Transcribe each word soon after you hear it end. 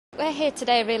We're here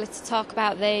today really to talk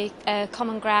about the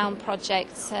Common Ground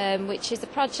project, which is a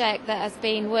project that has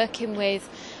been working with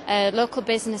local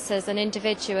businesses and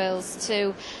individuals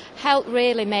to help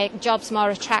really make jobs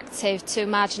more attractive to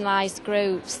marginalised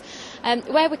groups.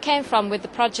 Where we came from with the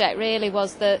project really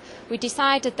was that we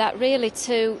decided that really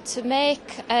to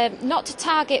make, not to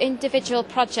target individual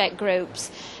project groups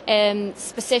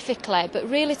specifically, but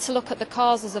really to look at the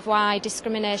causes of why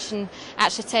discrimination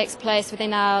actually takes place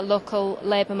within our local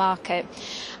labour market.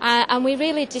 And we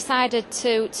really decided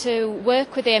to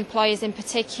work with the employers in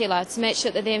particular to make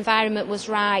sure that the environment was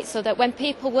right, so that when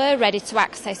people were ready to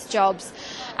access jobs,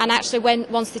 and actually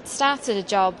once they'd started a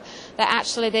job, that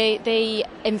actually the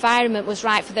environment was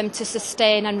right for them to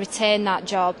sustain and retain that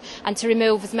job and to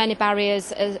remove as many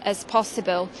barriers as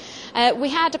possible. We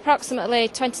had approximately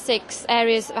 26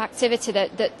 areas of activity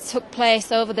that took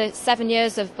place over the 7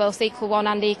 years of both Equal 1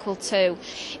 and Equal 2.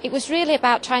 It was really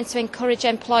about trying to encourage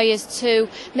employers to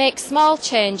make small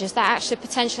changes that actually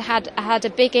potentially had a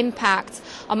big impact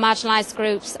on marginalised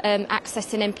groups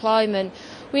accessing employment.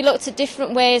 We looked at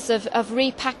different ways of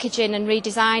repackaging and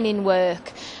redesigning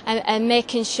work and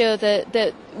making sure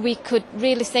that we could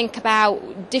really think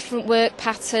about different work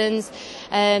patterns,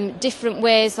 different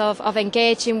ways of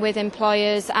engaging with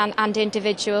employers and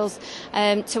individuals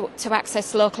to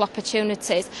access local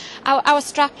opportunities. Our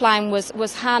strapline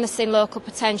was harnessing local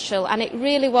potential, and it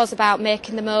really was about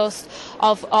making the most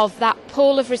of that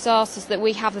pool of resources that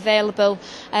we have available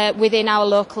within our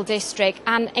local district,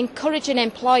 and encouraging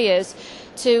employers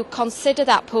to consider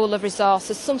that pool of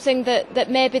resources, something that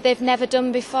maybe they've never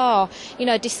done before. You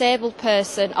know, a disabled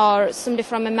person or somebody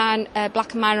from a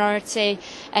black and minority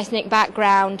ethnic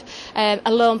background, a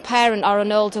lone parent or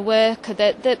an older worker,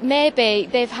 that maybe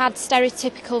they've had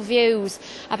stereotypical views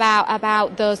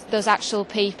about those actual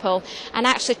people, and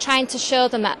actually trying to show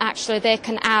them that actually they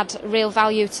can add real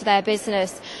value to their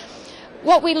business.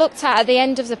 What we looked at the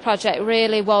end of the project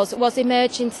really was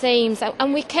emerging themes,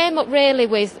 and we came up really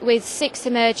with 6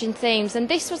 emerging themes, and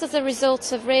this was as a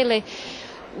result of really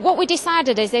what we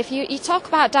decided is if you talk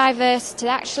about diversity,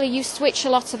 actually you switch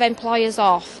a lot of employers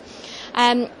off.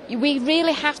 We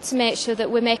really have to make sure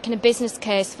that we're making a business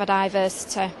case for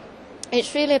diversity.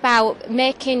 It's really about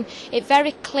making it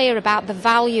very clear about the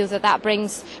value that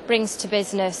brings to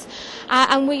business.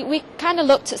 And we kind of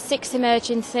looked at 6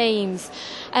 emerging themes.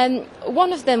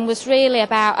 One of them was really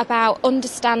about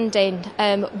understanding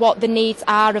what the needs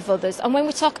are of others. And when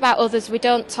we talk about others, we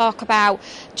don't talk about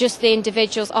just the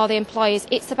individuals or the employees.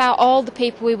 It's about all the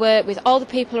people we work with, all the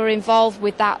people who are involved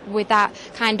with that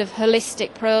kind of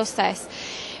holistic process.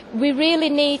 We really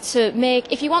need to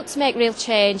if you want to make real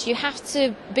change, you have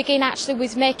to begin actually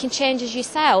with making changes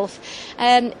yourself.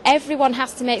 Everyone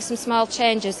has to make some small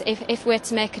changes if we're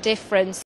to make a difference.